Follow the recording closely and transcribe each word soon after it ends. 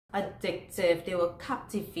addictive, they were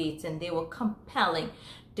captivating, they were compelling,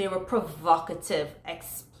 they were provocative,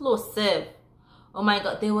 explosive. Oh my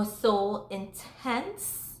God, they were so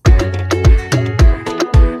intense.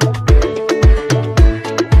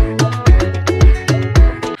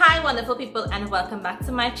 Wonderful people, and welcome back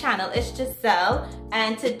to my channel. It's Giselle,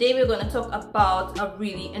 and today we're going to talk about a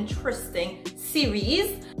really interesting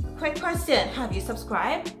series. Quick question, have you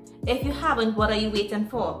subscribed? If you haven't, what are you waiting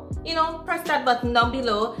for? You know, press that button down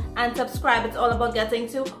below and subscribe. It's all about getting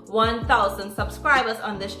to 1,000 subscribers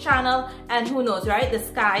on this channel, and who knows, right? The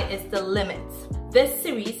sky is the limit. This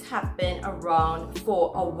series has been around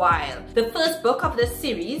for a while. The first book of this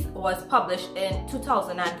series was published in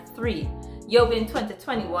 2003. You're in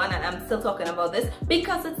 2021 and I'm still talking about this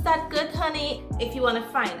because it's that good, honey. If you want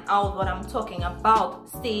to find out what I'm talking about,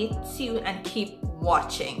 stay tuned and keep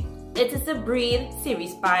watching. It is a Breed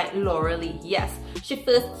series by Lora Leigh. Yes, she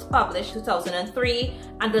first published 2003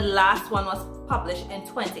 and the last one was published in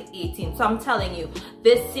 2018. So I'm telling you,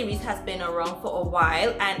 this series has been around for a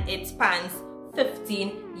while and it spans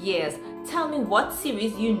 15 years. Tell me what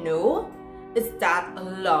series you know is that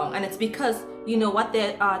long, and it's because you know what,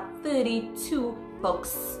 there are 32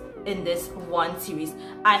 books in this one series.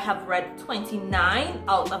 I have read 29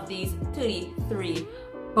 out of these 33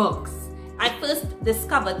 books. I first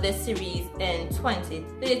discovered this series in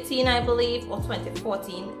 2013, I believe, or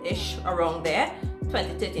 2014-ish, around there,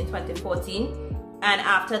 2013, 2014. And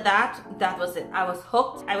after that, that was it. I was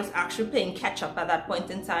hooked. I was actually playing catch up at that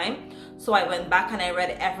point in time. So I went back and I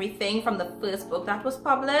read everything from the first book that was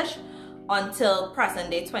published until present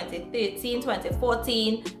day 2013,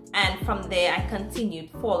 2014, and from there I continued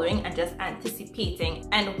following and just anticipating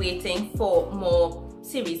and waiting for more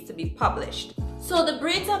series to be published. So the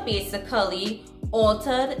breeds are basically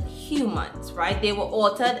altered humans, right? They were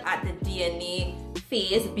altered at the DNA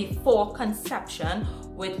phase before conception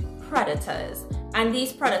with predators, and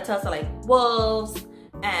these predators are like wolves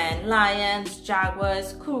and lions,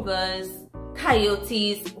 jaguars, cougars,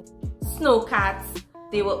 coyotes, snowcats.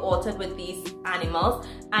 They were altered with these animals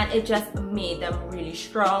and it just made them really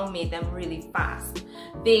strong, made them really fast.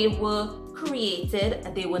 They were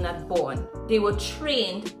created, they were not born. They were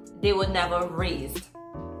trained, they were never raised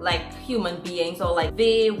like human beings, or like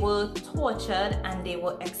they were tortured and they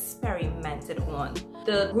were experimented on.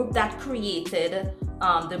 The group that created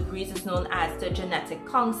the breeds is known as the Genetic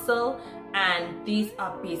Council, and these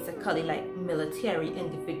are basically like military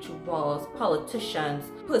individuals, politicians,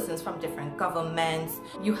 persons from different governments.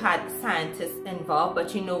 You had scientists involved,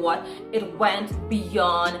 but you know what? It went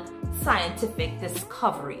beyond scientific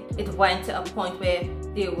discovery. It went to a point where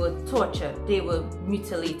they were tortured, they were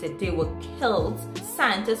mutilated, they were killed.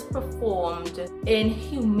 Scientists performed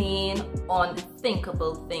inhumane,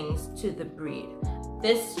 unthinkable things to the breed.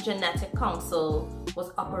 This Genetic Council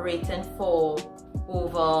was operating for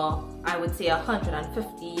over, I would say,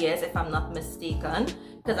 150 years, if I'm not mistaken,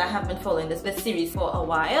 because I have been following this series for a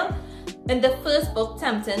while. In the first book,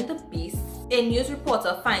 Tempting the Beast, a news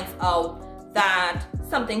reporter finds out that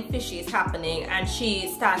something fishy is happening and she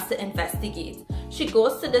starts to investigate. She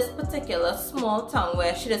goes to this particular small town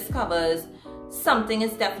where she discovers something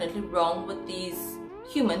is definitely wrong with these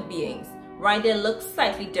human beings. Right, they look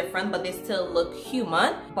slightly different, but they still look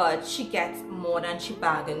human. But she gets more than she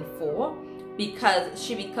bargained for because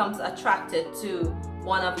she becomes attracted to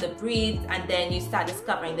one of the breeds, and then you start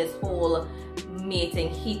discovering this whole mating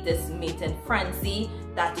heat, this mating frenzy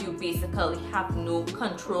that you basically have no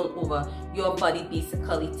control over. Your body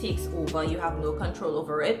basically takes over, you have no control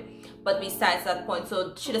over it. But besides that point,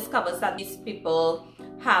 so she discovers that these people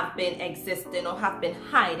have been existing or have been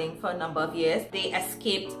hiding for a number of years. They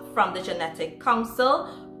escaped from the Genetic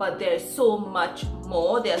Council, but there's so much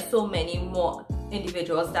more. There are so many more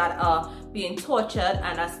individuals that are being tortured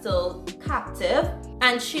and are still captive.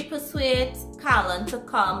 And she persuades Callan to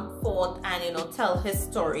come forth and, you know, tell his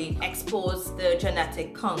story, expose the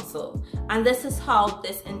Genetic Council. And this is how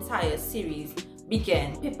this entire series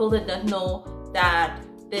began. People did not know that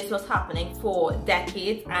this was happening for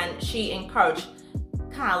decades, and she encouraged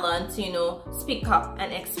Callan to, you know, speak up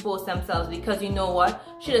and expose themselves, because you know what,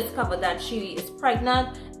 she discovered that she is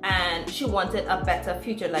pregnant and she wanted a better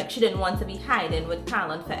future. Like, she didn't want to be hiding with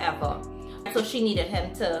Callan forever, so she needed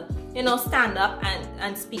him to, you know, stand up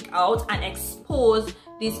and speak out and expose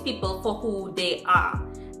these people for who they are.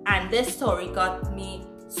 And this story got me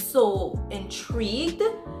so intrigued.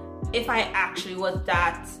 If I actually was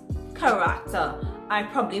that character, I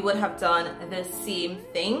probably would have done the same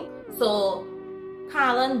thing. So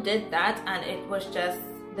Callan did that, and it was just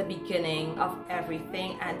the beginning of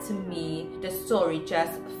everything. And to me, the story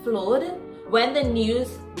just flowed. When the news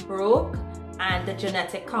broke and the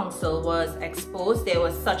Genetic Council was exposed, there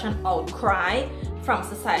was such an outcry from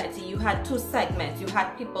society. You had two segments. You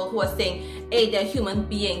had people who were saying, hey, they're human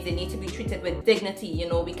beings, they need to be treated with dignity, you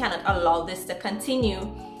know, we cannot allow this to continue.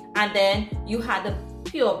 And then you had the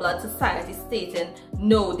pure blood society stating,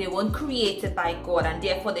 no, they weren't created by God and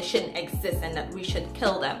therefore they shouldn't exist and that we should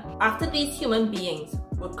kill them. After these human beings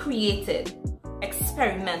were created,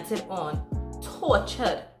 experimented on,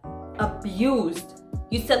 tortured, abused,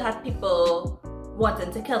 you still had people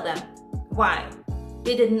wanting to kill them. Why?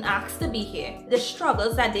 They didn't ask to be here. The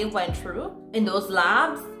struggles that they went through in those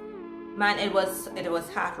labs, man, it was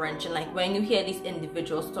heart-wrenching, like when you hear these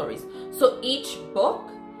individual stories. So each book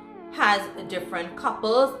has different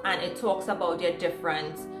couples and it talks about their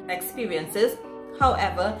different experiences.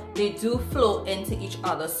 However, they do flow into each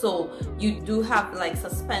other, so you do have like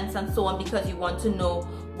suspense and so on because you want to know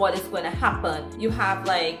what is going to happen. You have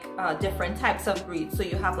like different types of breeds. So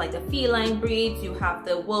you have like the feline breeds, you have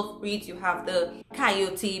the wolf breeds, you have the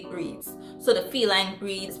coyote breeds. So the feline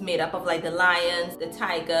breeds made up of like the lions, the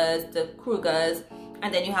tigers, the cougars,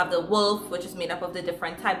 and then you have the wolf, which is made up of the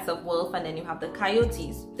different types of wolf, and then you have the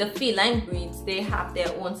coyotes. The feline breeds, they have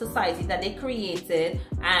their own society that they created,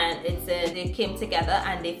 and they came together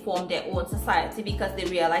and they formed their own society because they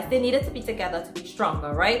realized they needed to be together to be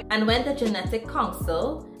stronger, right? And when the Genetic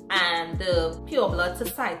Council and the Pure Blood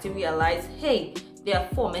Society realized, hey, they're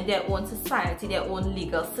forming their own society, their own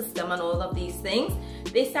legal system and all of these things,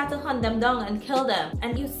 they start to hunt them down and kill them.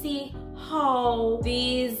 And you see how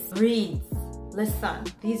these breeds, listen,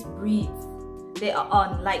 these breeds, they are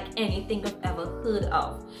unlike anything I've ever heard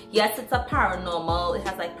of. Yes, it's a paranormal, it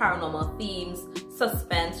has like paranormal themes,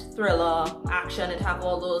 suspense, thriller, action, it have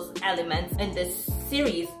all those elements in this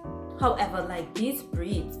series. However, like these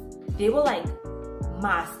breeds, they were like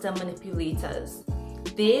master manipulators.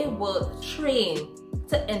 They were trained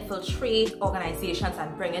to infiltrate organizations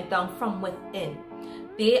and bring it down from within.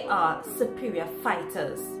 They are superior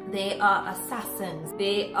fighters. They are assassins.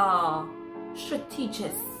 They are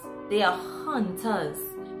strategists. They are hunters.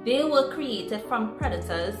 They were created from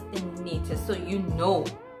predators in nature. So you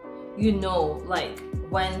know, like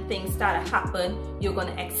when things start to happen, you're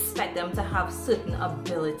going to expect them to have certain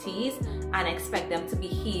abilities and expect them to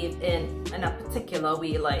behave in a particular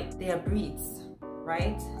way. Like they are breeds,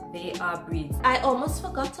 right? They are breeds. I almost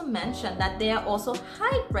forgot to mention that they are also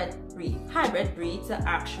hybrid breeds. Hybrid breeds are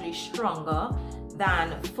actually stronger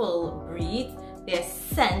than full breeds. Their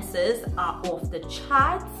senses are off the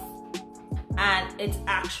charts, and it's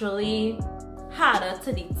actually harder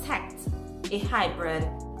to detect a hybrid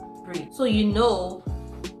breed. So you know,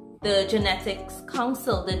 the Genetics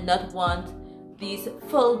Council did not want these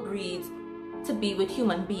full breeds to be with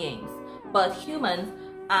human beings, but humans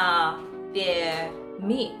are their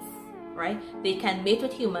mates, right? They can mate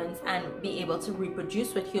with humans and be able to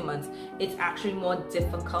reproduce with humans. It's actually more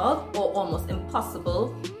difficult or almost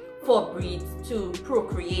impossible for breeds to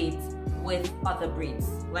procreate with other breeds.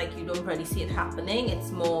 Like you don't really see it happening.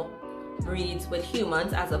 It's more breeds with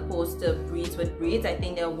humans as opposed to breeds with breeds. I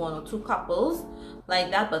think there are one or two couples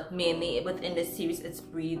like that, but mainly within the series it's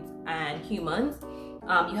breeds and humans.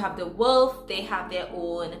 You have the wolf, they have their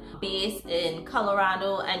own base in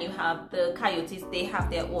Colorado, and you have the coyotes, they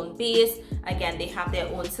have their own base. Again, they have their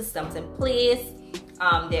own systems in place,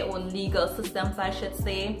 their own legal systems, I should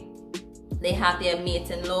say. They have their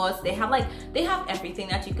mating laws. They have everything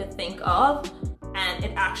that you could think of, and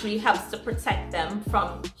it actually helps to protect them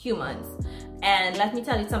from humans. And let me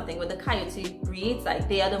tell you something, with the coyote breeds, like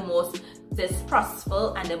they are the most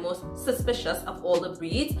distrustful and the most suspicious of all the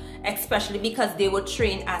breeds, especially because they were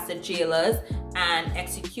trained as the jailers and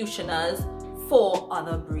executioners for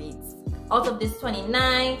other breeds. Out of this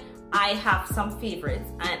 29, I have some favorites,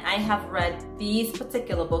 and I have read these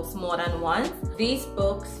particular books more than once. These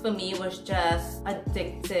books for me was just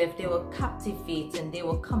addictive. They were captivating, they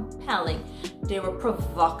were compelling, they were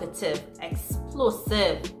provocative,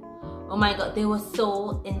 explosive. Oh my god, they were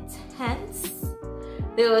so intense.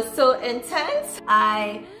 They were so intense.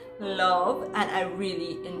 I love and I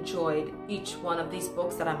really enjoyed each one of these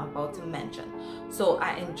books that I'm about to mention. So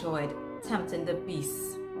I enjoyed Tempting the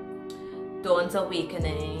Beast, Dawn's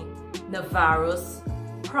Awakening, Navarro's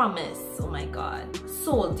Promise, oh my god,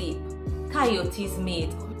 Soul Deep, Coyote's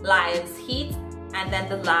Mate, Lion's Heat, and then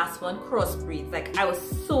the last one, Crossbreeds. Like I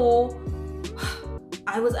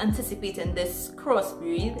was anticipating this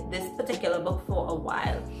crossbreed, this particular book, for a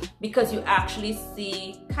while, because you actually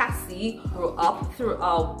see Cassie grow up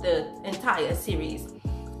throughout the entire series.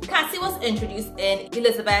 Cassie was introduced in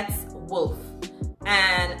Elizabeth's Wolf,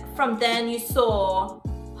 and from then you saw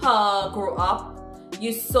her grow up.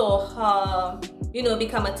 You saw her, you know,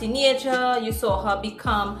 become a teenager. You saw her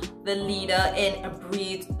become the leader in a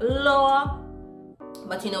breed law.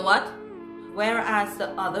 But you know what? Whereas the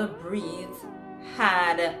other breeds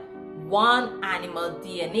had one animal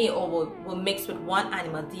DNA, or were mixed with one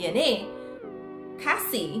animal DNA,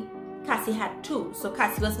 Cassie had two. So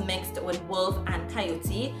Cassie was mixed with wolf and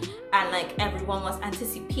coyote, and like everyone was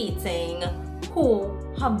anticipating who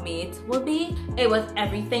her mate will be. It was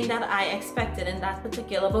everything that I expected in that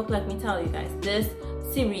particular book. Let me tell you guys, this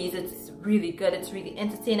series, it's really good, it's really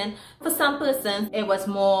entertaining. For some persons it was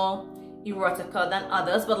more erotica than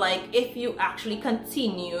others, but like if you actually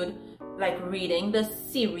continued like reading the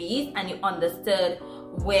series and you understood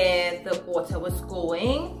where the author was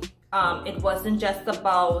going, it wasn't just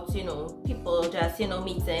about, you know, people just, you know,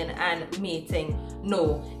 meeting and mating.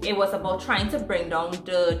 No, it was about trying to bring down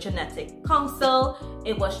the genetic council.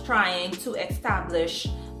 It was trying to establish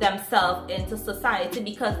themselves into society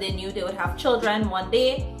because they knew they would have children one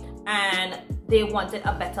day and they wanted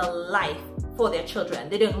a better life for their children.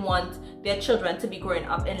 They didn't want their children to be growing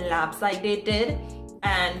up in labs like they did,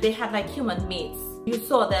 and they had like human mates. You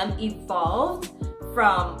saw them evolved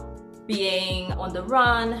from being on the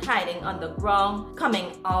run, hiding underground,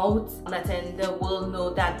 coming out, letting the world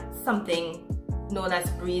know that something known as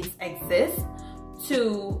breeds exist,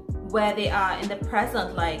 to where they are in the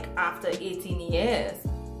present, like after 18 years,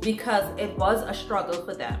 because it was a struggle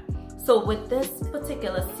for them. So with this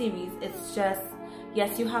particular series, it's just,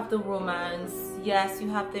 yes, you have the romance, yes, you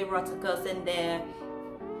have the eroticas in there,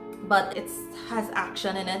 but it has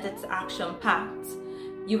action in it, it's action-packed.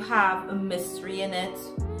 You have a mystery in it,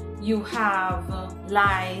 you have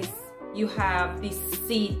lies, you have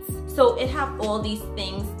deceit. So it have all these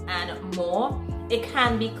things and more. It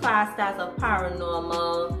can be classed as a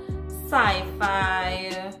paranormal,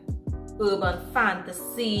 sci-fi, urban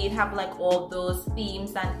fantasy. It have like all those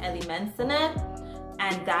themes and elements in it,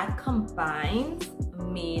 and that combined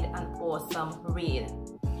made an awesome read.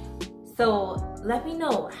 So let me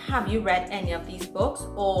know, have you read any of these books,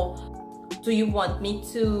 or do you want me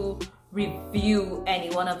to review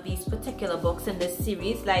any one of these particular books in this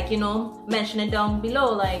series? Like, you know, mention it down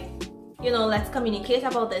below, like, you know, let's communicate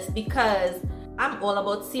about this, because I'm all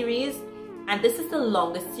about series, and this is the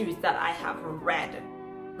longest series that I have read.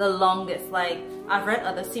 The longest. Like, I've read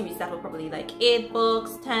other series that were probably like 8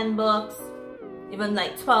 books, 10 books, even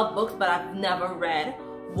like 12 books, but I've never read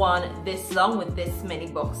one this long with this many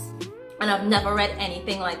books, and I've never read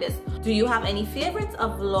anything like this. Do you have any favorites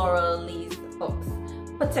of Lora Leigh's books,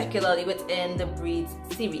 particularly within the Breeds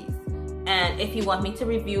series? And if you want me to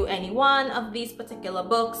review any one of these particular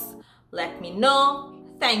books, let me know.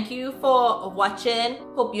 Thank you for watching.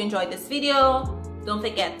 Hope you enjoyed this video. Don't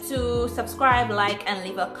forget to subscribe, like, and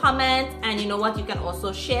leave a comment. And you know what, you can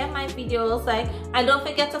also share my videos, like, and don't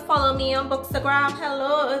forget to follow me on Bookstagram.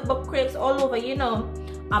 Hello, book crepes all over, you know.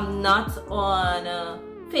 I'm not on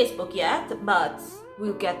Facebook yet, but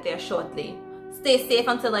we'll get there shortly. Stay safe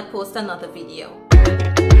until I post another video.